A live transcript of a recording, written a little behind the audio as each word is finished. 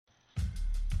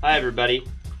Hi, everybody.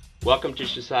 Welcome to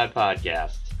Shasai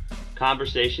Podcasts,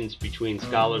 conversations between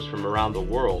scholars from around the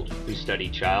world who study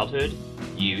childhood,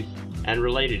 youth, and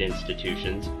related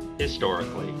institutions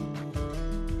historically.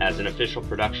 As an official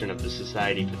production of the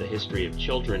Society for the History of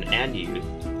Children and Youth,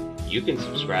 you can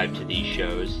subscribe to these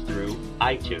shows through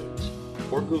iTunes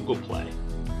or Google Play.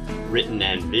 Written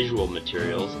and visual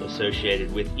materials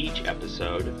associated with each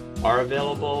episode are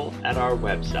available at our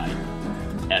website,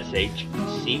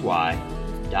 shcy.org.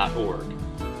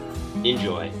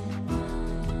 Enjoy.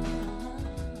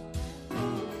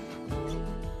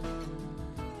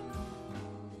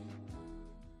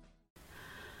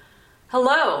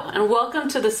 Hello, and welcome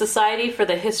to the Society for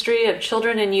the History of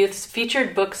Children and Youth's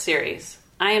featured book series.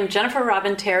 I am Jennifer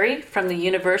Robin Terry from the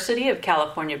University of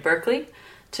California, Berkeley.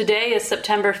 Today is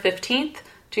September 15th,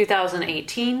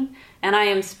 2018, and I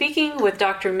am speaking with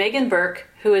Dr. Megan Burke,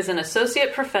 who is an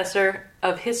Associate Professor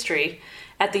of History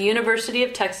at the University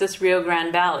of Texas, Rio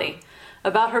Grande Valley,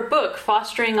 about her book,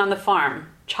 Fostering on the Farm,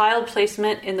 Child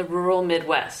Placement in the Rural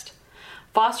Midwest.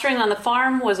 Fostering on the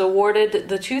Farm was awarded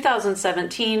the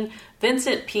 2017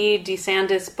 Vincent P.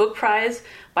 DeSantis Book Prize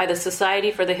by the Society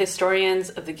for the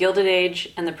Historians of the Gilded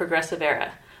Age and the Progressive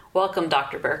Era. Welcome,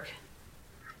 Dr. Burke.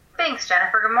 Thanks,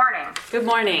 Jennifer. Good morning. Good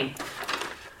morning.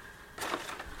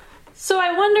 So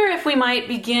I wonder if we might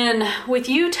begin with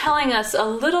you telling us a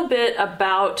little bit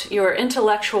about your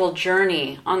intellectual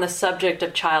journey on the subject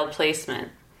of child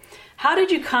placement. How did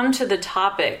you come to the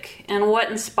topic, and what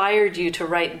inspired you to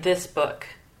write this book?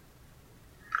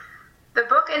 The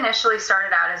book initially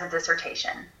started out as a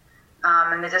dissertation.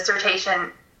 And the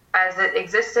dissertation, as it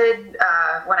existed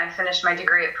when I finished my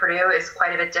degree at Purdue, is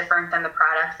quite a bit different than the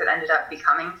product that ended up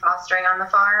becoming Fostering on the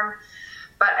Farm.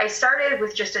 But I started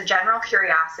with just a general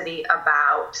curiosity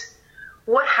about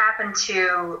what happened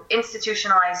to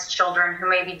institutionalized children who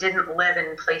maybe didn't live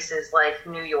in places like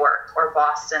New York or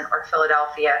Boston or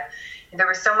Philadelphia. And there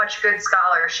was so much good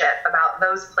scholarship about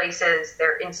those places,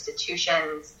 their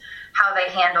institutions, how they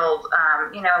handled,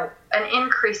 an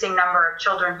increasing number of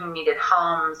children who needed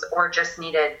homes or just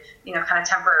needed, kind of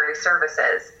temporary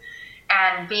services.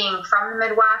 And being from the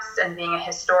Midwest and being a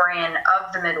historian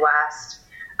of the Midwest,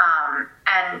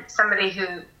 and somebody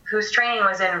whose training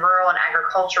was in rural and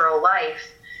agricultural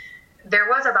life, there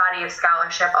was a body of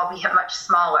scholarship, albeit much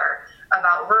smaller,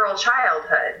 about rural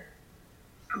childhood.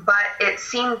 But it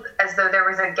seemed as though there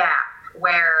was a gap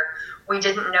where we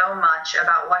didn't know much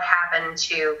about what happened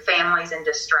to families in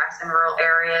distress in rural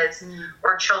areas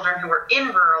or children who were in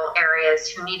rural areas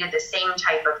who needed the same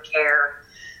type of care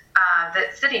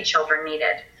that city children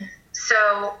needed.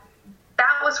 So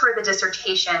that was where the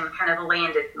dissertation kind of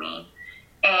landed me.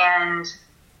 And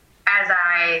as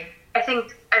I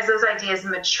think as those ideas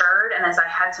matured and as I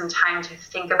had some time to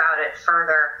think about it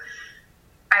further,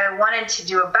 I wanted to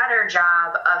do a better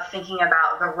job of thinking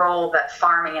about the role that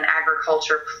farming and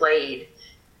agriculture played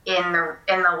in the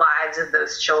lives of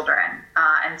those children.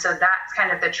 And so that's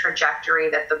kind of the trajectory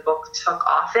that the book took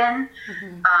off in.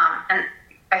 Mm-hmm. And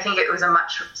I think it was a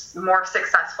much more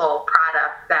successful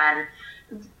product than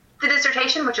the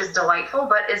dissertation, which is delightful,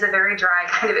 but is a very dry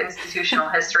kind of institutional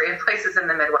history of places in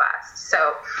the Midwest.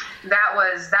 So that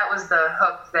was the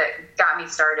hook that got me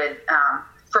started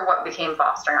for what became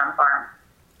Fostering on the Farm.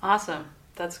 Awesome.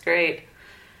 That's great.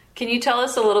 Can you tell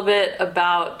us a little bit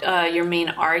about your main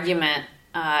argument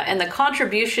and the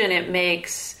contribution it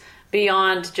makes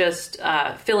beyond just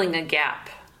filling a gap?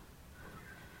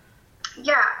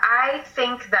 Yeah, I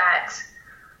think that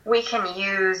we can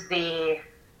use the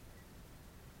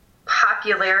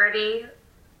popularity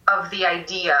of the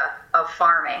idea of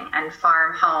farming and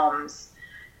farm homes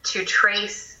to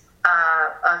trace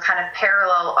a kind of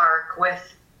parallel arc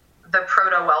with the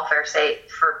proto-welfare state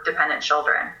for dependent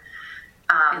children.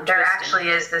 There actually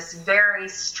is this very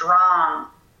strong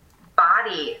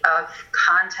body of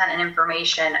content and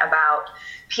information about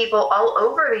people all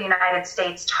over the United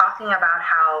States talking about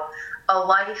how a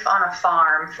life on a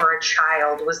farm for a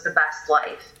child was the best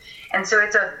life. And so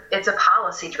it's a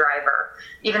policy driver.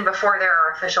 Even before there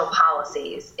are official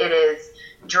policies, it is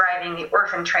driving the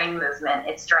orphan train movement.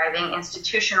 It's driving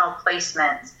institutional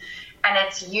placements. And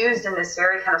it's used in this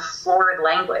very kind of florid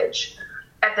language.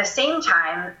 At the same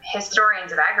time,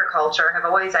 historians of agriculture have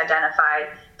always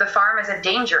identified the farm as a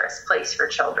dangerous place for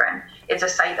children. It's a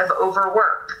site of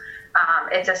overwork.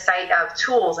 It's a site of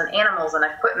tools and animals and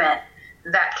equipment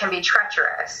that can be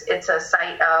treacherous. It's a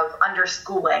site of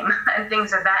underschooling and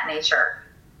things of that nature.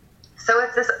 So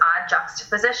it's this odd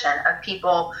juxtaposition of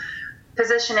people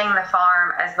positioning the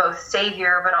farm as both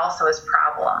savior but also as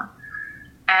problem.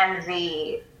 And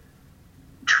the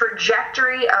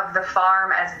trajectory of the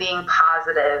farm as being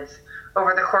positive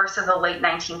over the course of the late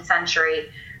 19th century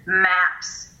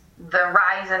maps the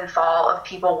rise and fall of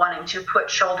people wanting to put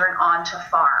children onto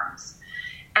farms.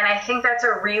 And I think that's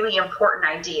a really important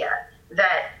idea,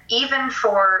 that even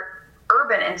for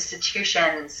urban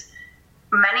institutions,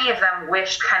 many of them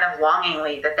wished kind of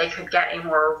longingly that they could get a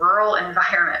more rural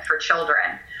environment for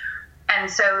children. And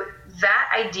so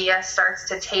that idea starts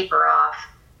to taper off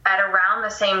at around the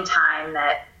same time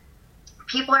that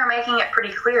people are making it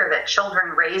pretty clear that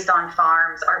children raised on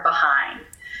farms are behind.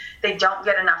 They don't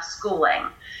get enough schooling.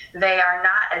 They are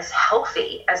not as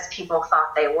healthy as people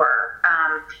thought they were.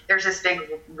 There's this big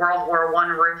World War I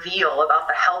reveal about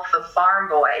the health of farm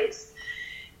boys.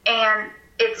 And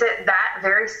it's at that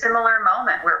very similar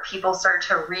moment where people start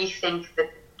to rethink the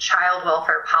child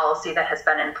welfare policy that has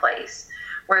been in place,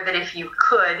 where that if you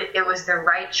could, it was the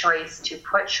right choice to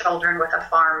put children with a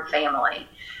farm family.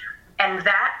 And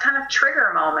that kind of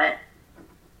trigger moment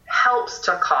helps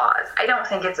to cause. I don't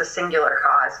think it's a singular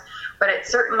cause, but it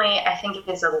certainly, I think it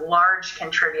is a large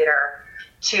contributor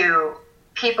to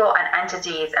people and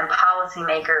entities and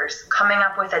policymakers coming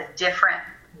up with a different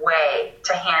way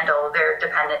to handle their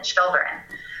dependent children,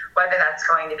 whether that's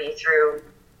going to be through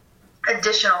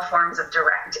additional forms of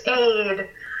direct aid,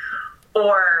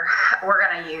 or we're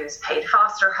going to use paid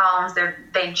foster homes.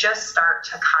 They just start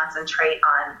to concentrate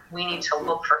on, we need to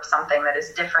look for something that is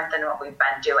different than what we've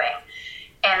been doing.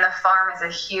 And the farm is a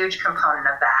huge component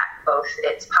of that, both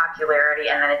its popularity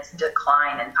and then its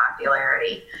decline in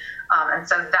popularity. And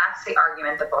so that's the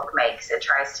argument the book makes. It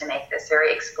tries to make this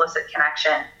very explicit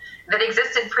connection that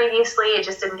existed previously. It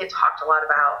just didn't get talked a lot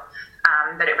about,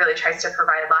 but it really tries to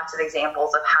provide lots of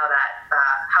examples of how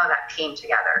that came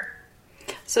together.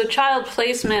 So child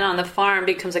placement on the farm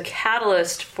becomes a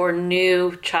catalyst for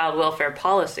new child welfare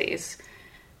policies.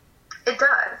 It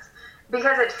does,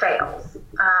 because it fails.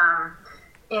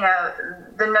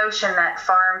 The notion that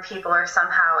farm people are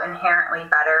somehow inherently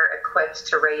better equipped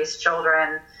to raise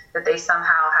children, that they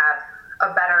somehow have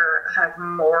a better kind of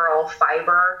moral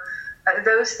fiber,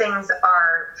 those things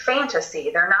are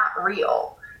fantasy. They're not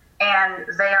real. And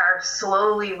they are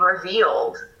slowly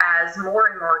revealed as more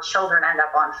and more children end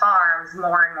up on farms,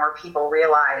 more and more people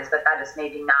realize that that is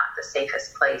maybe not the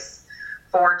safest place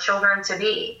for children to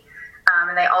be.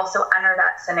 And they also enter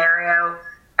that scenario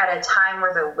at a time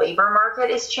where the labor market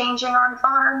is changing on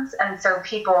farms. And so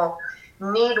people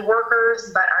need workers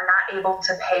but are not able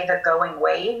to pay the going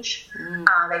wage.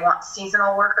 They want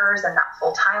seasonal workers and not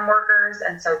full-time workers.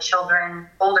 And so children,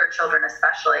 older children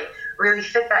especially, really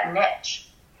fit that niche.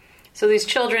 So these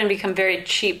children become very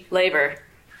cheap labor.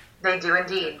 They do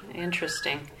indeed.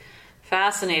 Interesting.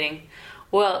 Fascinating.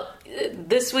 Well,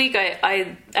 this week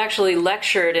I actually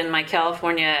lectured in my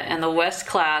California and the West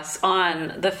class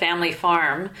on the family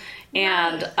farm,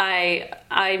 and nice.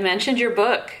 I mentioned your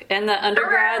book, and the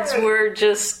undergrads were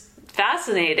just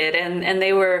fascinated, and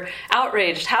they were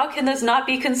outraged. How can this not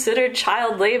be considered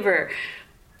child labor?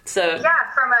 So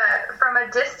yeah, from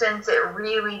a distance, it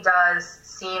really does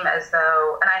seem as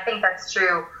though, and I think that's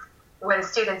true when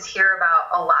students hear about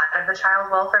a lot of the child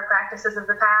welfare practices of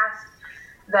the past,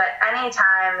 that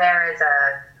anytime there is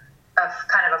a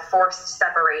kind of a forced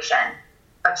separation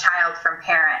of child from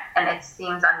parent and it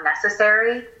seems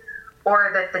unnecessary,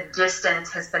 or that the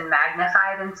distance has been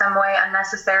magnified in some way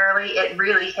unnecessarily, it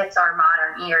really hits our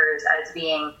modern ears as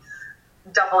being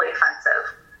doubly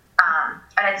offensive.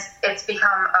 And it's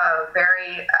become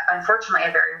unfortunately,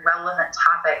 a very relevant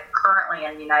topic currently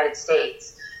in the United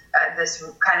States, this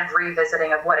kind of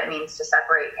revisiting of what it means to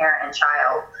separate parent and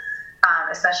child,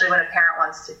 especially when a parent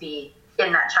wants to be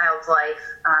in that child's life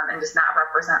and does not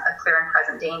represent a clear and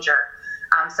present danger.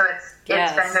 So it's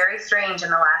been very strange in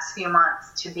the last few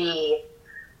months to be,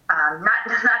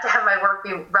 not to have my work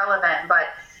be relevant, but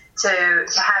to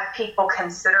have people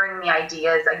considering the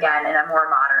ideas again in a more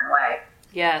modern way.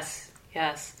 Yes.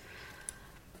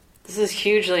 This is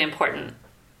hugely important.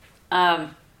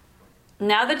 Now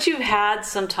that you've had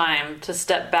some time to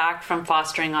step back from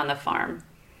fostering on the farm,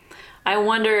 I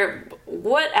wonder,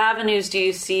 what avenues do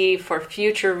you see for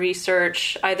future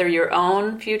research, either your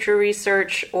own future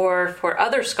research or for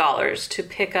other scholars to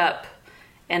pick up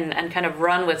and kind of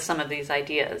run with some of these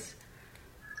ideas?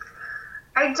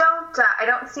 I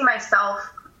don't see myself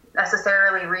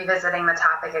necessarily revisiting the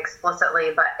topic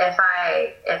explicitly, but if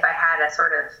I had a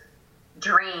sort of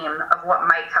dream of what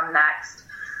might come next,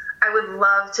 I would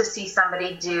love to see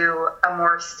somebody do a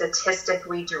more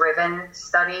statistically driven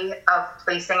study of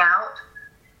placing out.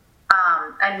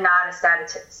 I'm not a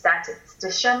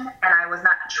statistician, and I was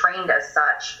not trained as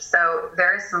such. So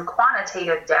there is some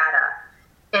quantitative data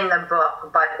in the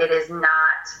book, but it's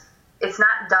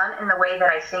not done in the way that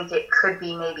I think it could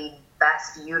be maybe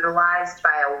best utilized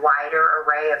by a wider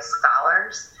array of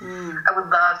scholars. I would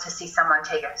love to see someone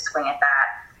take a swing at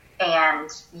that and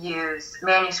use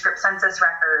manuscript census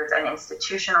records and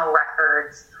institutional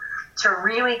records to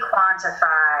really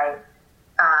quantify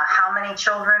how many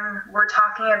children we're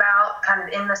talking about kind of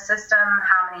in the system,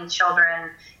 how many children,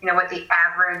 what the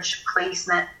average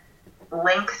placement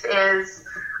length is,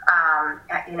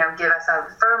 give us a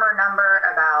firmer number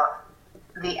about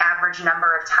the average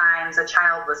number of times a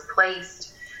child was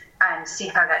placed, and see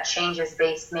how that changes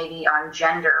based maybe on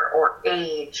gender or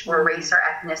age or race or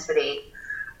ethnicity.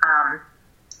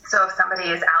 So if somebody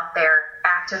is out there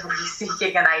actively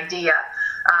seeking an idea,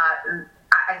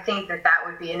 I think that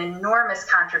would be an enormous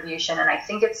contribution, and I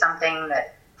think it's something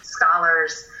that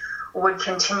scholars would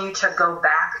continue to go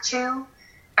back to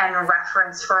and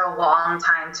reference for a long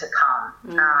time to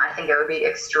come. I think it would be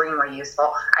extremely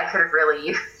useful. I could have really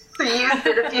used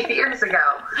it a few years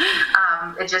ago.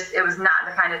 It was not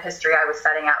the kind of history I was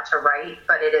setting out to write,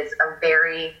 but it is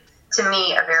to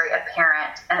me, a very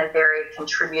apparent and a very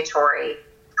contributory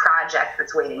project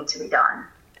that's waiting to be done.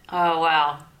 Oh,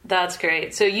 wow. That's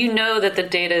great. So that the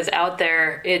data is out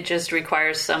there. It just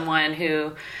requires someone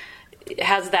who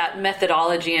has that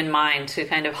methodology in mind to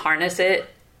kind of harness it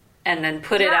and then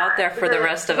put it out there for the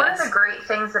rest of us. One of the great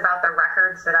things about the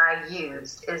records that I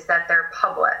used is that they're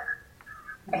public.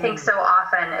 I think so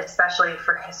often, especially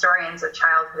for historians of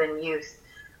childhood and youth,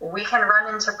 we can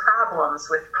run into problems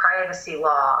with privacy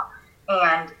law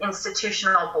and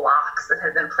institutional blocks that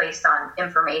have been placed on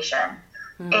information.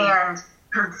 And,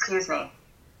 excuse me,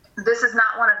 this is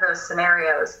not one of those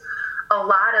scenarios. A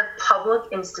lot of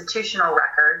public institutional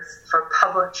records for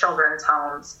public children's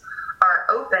homes are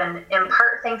open in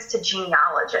part thanks to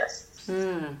genealogists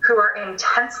who are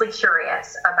intensely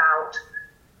curious about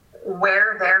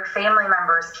where their family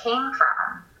members came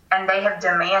from. And they have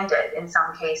demanded, in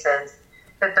some cases,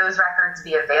 that those records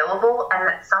be available and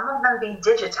that some of them be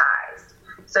digitized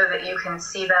so that you can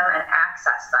see them and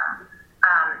access them.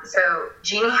 So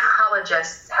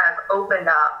genealogists have opened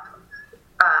up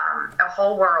a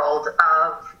whole world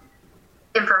of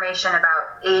information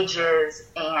about ages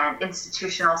and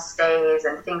institutional stays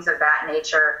and things of that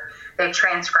nature. They've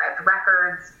transcribed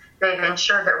records. They've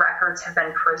ensured that records have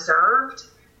been preserved,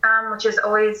 which is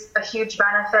always a huge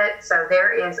benefit. So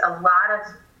there is a lot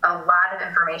of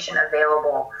information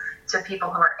available to people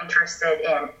who are interested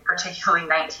in particularly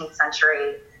 19th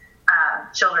century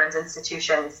children's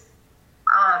institutions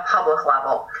on a public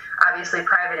level. Obviously,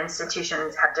 private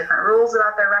institutions have different rules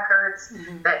about their records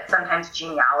that sometimes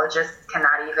genealogists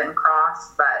cannot even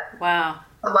cross, but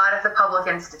a lot of the public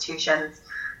institutions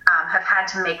have had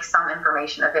to make some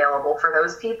information available for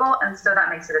those people, and so that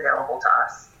makes it available to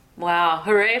us. Wow.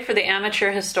 Hooray for the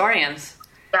amateur historians.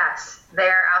 Yes,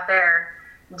 they're out there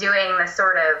doing the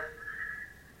sort of,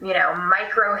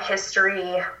 micro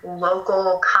history,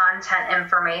 local content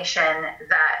information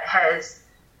that has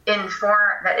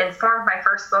informed my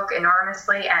first book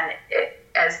enormously, and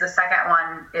as the second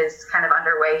one is kind of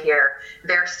underway here,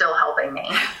 they're still helping me.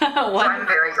 So I'm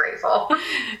very grateful.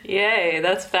 Yay,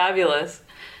 that's fabulous.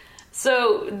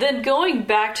 So then going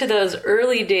back to those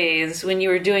early days when you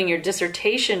were doing your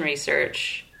dissertation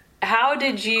research, how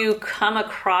did you come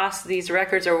across these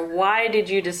records, or why did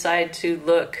you decide to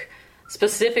look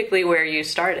specifically where you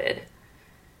started?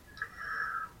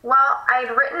 Well, I'd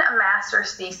written a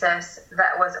master's thesis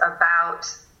that was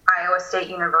about Iowa State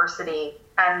University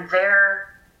and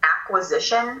their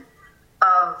acquisition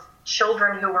of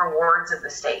children who were wards of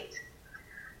the state.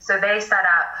 So they set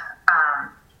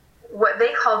up what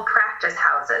they called practice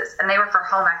houses, and they were for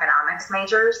home economics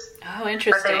majors. Oh,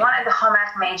 interesting. But they wanted the home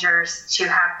ec majors to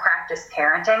have practice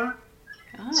parenting.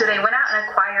 Oh. So they went out and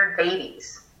acquired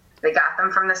babies. They got them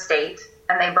from the state,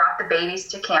 and they brought the babies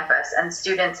to campus, and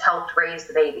students helped raise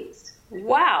the babies.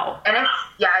 Wow. And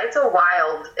it's a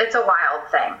wild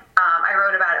thing. I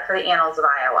wrote about it for the Annals of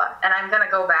Iowa, and I'm going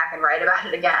to go back and write about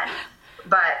it again.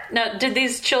 But now, did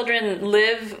these children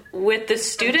live with the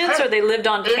students, or they lived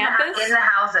on campus? In the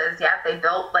houses, yeah. They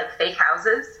built like fake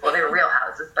houses. Well, they were real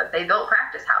houses, but they built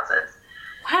practice houses.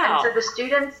 Wow. And so the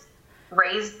students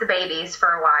raised the babies for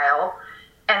a while,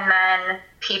 and then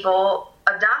people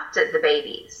adopted the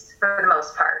babies for the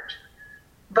most part.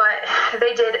 But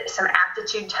they did some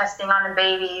aptitude testing on the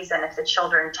babies, and if the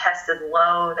children tested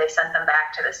low, they sent them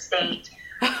back to the state.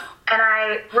 And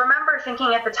I remember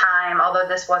thinking at the time, although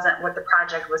this wasn't what the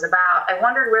project was about, I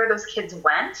wondered where those kids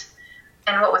went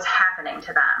and what was happening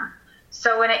to them.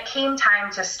 So when it came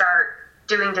time to start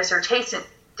doing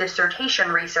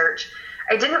dissertation research,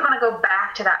 I didn't want to go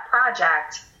back to that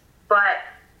project, but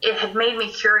it had made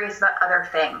me curious about other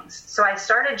things. So I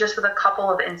started just with a couple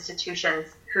of institutions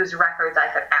whose records I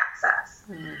could access,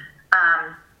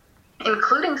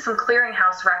 including some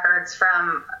clearinghouse records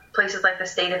from places like the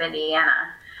state of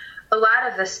Indiana. A lot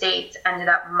of the states ended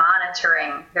up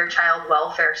monitoring their child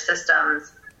welfare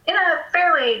systems in a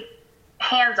fairly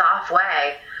hands-off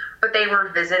way, but they were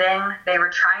visiting, they were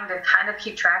trying to kind of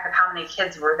keep track of how many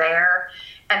kids were there,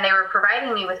 and they were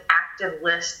providing me with active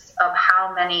lists of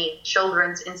how many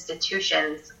children's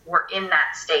institutions were in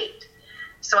that state.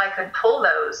 So I could pull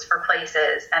those for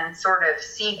places and sort of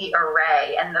see the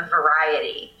array and the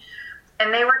variety.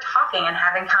 And they were talking and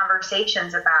having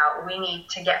conversations about, we need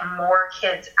to get more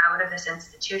kids out of this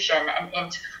institution and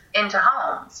into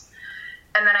homes.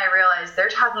 And then I realized they're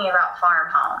talking about farm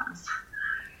homes.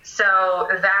 So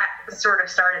that sort of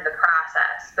started the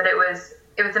process. But it was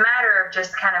a matter of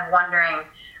just kind of wondering,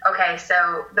 okay,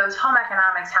 so those home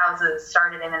economics houses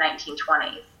started in the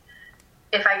 1920s.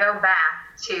 If I go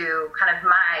back to kind of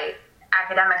my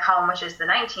academic home, which is the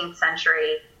 19th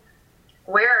century,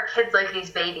 where are kids like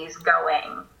these babies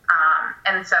going?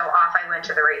 And so off I went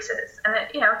to the races. And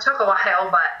it, took a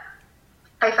while, but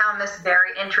I found this very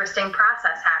interesting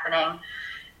process happening,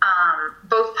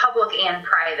 both public and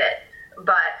private.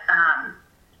 But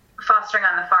Fostering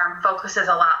on the Farm focuses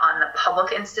a lot on the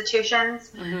public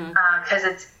institutions, because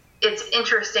it's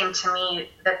interesting to me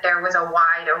that there was a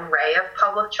wide array of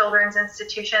public children's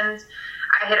institutions.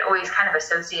 I had always kind of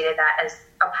associated that as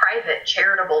a private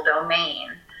charitable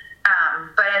domain.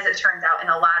 But as it turns out, in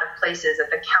a lot of places at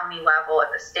the county level, at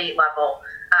the state level,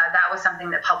 that was something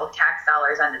that public tax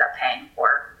dollars ended up paying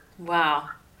for. Wow.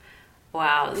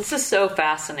 This is so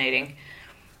fascinating.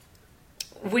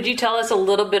 Would you tell us a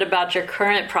little bit about your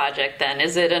current project then?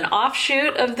 Is it an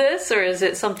offshoot of this, or is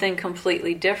it something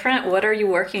completely different? What are you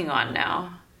working on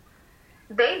now?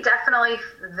 They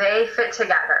fit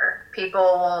together. People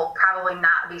will probably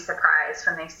not be surprised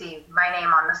when they see my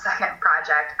name on the second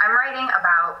project. I'm writing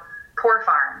about poor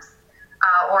farms,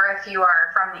 or if you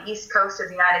are from the East Coast of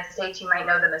the United States, you might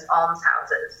know them as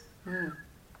almshouses.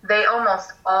 They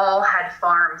almost all had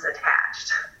farms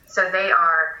attached. So they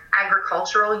are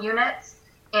agricultural units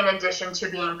in addition to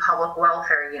being public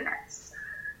welfare units.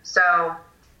 So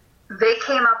they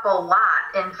came up a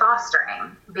lot in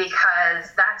fostering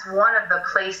because that's one of the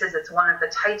places, it's one of the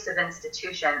types of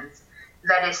institutions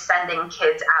that is sending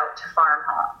kids out to farm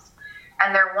homes.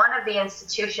 And they're one of the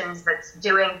institutions that's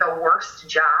doing the worst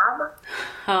job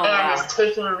is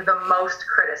taking the most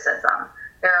criticism.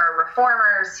 There are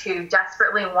reformers who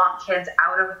desperately want kids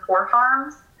out of poor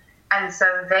farms, and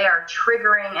so they are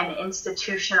triggering an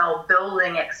institutional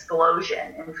building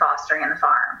explosion in Fostering on the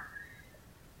Farm.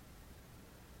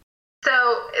 So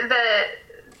the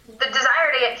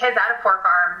desire to get kids out of poor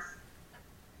farms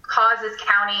causes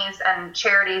counties and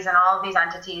charities and all of these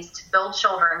entities to build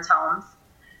children's homes.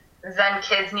 Then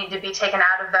kids need to be taken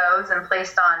out of those and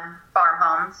placed on farm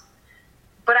homes.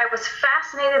 But I was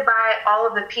fascinated by all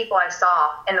of the people I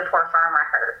saw in the poor farm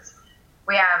records.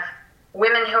 We have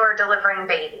women who are delivering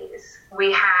babies.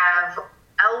 We have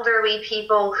elderly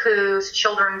people whose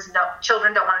children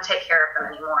don't want to take care of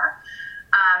them anymore.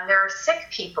 There are sick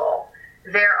people.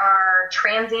 There are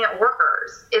transient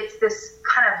workers. It's this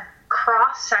kind of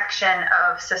cross-section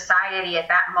of society at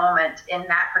that moment in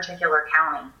that particular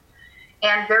county.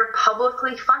 And they're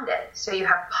publicly funded. So you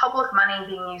have public money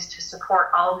being used to support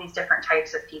all of these different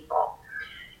types of people.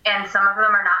 And some of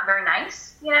them are not very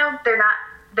nice. They're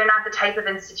not the type of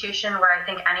institution where I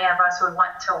think any of us would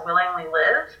want to willingly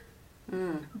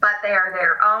live. But they are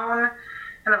their own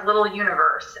kind of little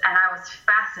universe, and I was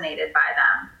fascinated by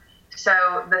them.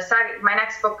 So my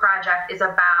next book project is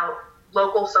about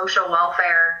local social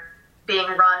welfare being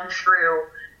run through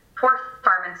poor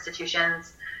farm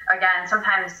institutions. Again,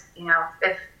 sometimes,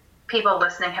 if people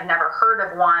listening have never heard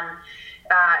of one,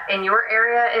 in your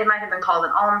area, it might have been called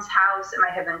an almshouse. It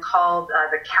might have been called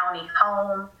the county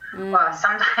home.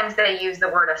 Sometimes they use the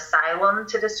word asylum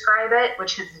to describe it,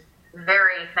 which is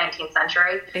very 19th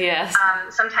century. Yes.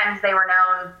 Sometimes they were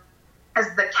known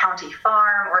as the county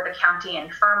farm or the county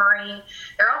infirmary.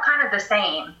 They're all kind of the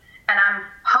same. And I'm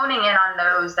honing in on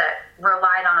those that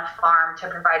relied on a farm to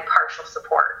provide partial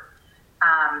support,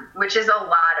 which is a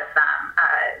lot of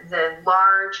them. The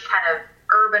large kind of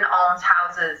urban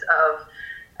almshouses of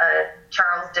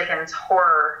Charles Dickens'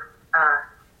 horror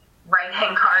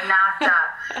writing are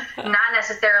not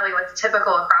necessarily what's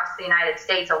typical across the United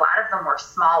States. A lot of them were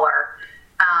smaller,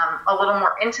 a little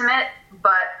more intimate,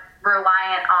 but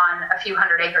reliant on a few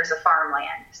hundred acres of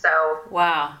farmland. So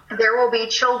wow. There will be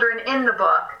children in the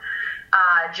book,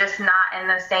 just not in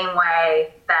the same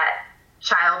way that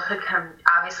childhood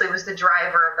obviously was the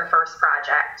driver of the first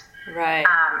project. Right.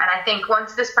 And I think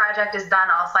once this project is done,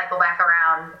 I'll cycle back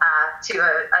around to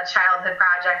a childhood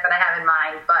project that I have in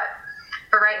mind. But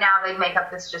for right now, they make up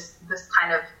this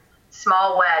kind of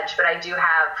small wedge. But I do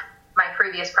have my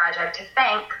previous project to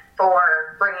thank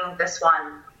for bringing this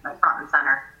one front and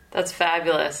center. That's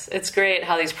fabulous. It's great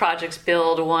how these projects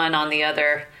build one on the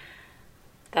other.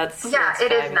 That's it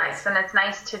fabulous. is nice, and it's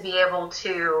nice to be able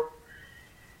to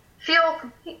feel,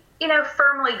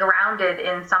 firmly grounded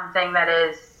in something that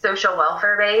is social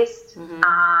welfare based, and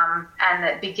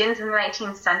that begins in the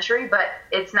 19th century. But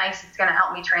it's nice. It's going to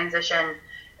help me transition.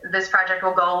 This project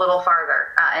will go a little farther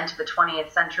into the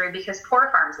 20th century because poor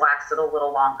farms lasted a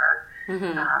little longer.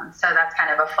 So that's kind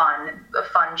of a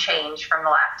fun change from the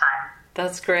last time.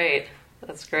 That's great.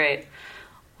 That's great.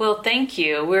 Well, thank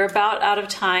you. We're about out of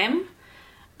time.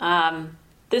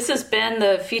 This has been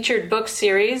the featured book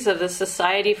series of the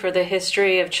Society for the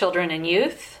History of Children and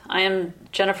Youth. I am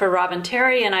Jennifer Robin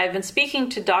Terry, and I've been speaking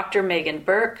to Dr. Megan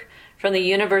Burke from the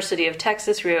University of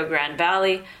Texas, Rio Grande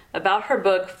Valley about her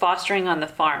book, Fostering on the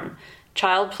Farm,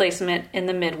 Child Placement in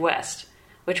the Midwest,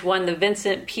 which won the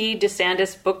Vincent P.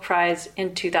 DeSantis Book Prize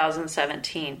in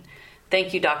 2017.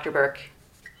 Thank you, Dr. Burke.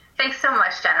 Thanks so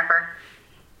much, Jennifer.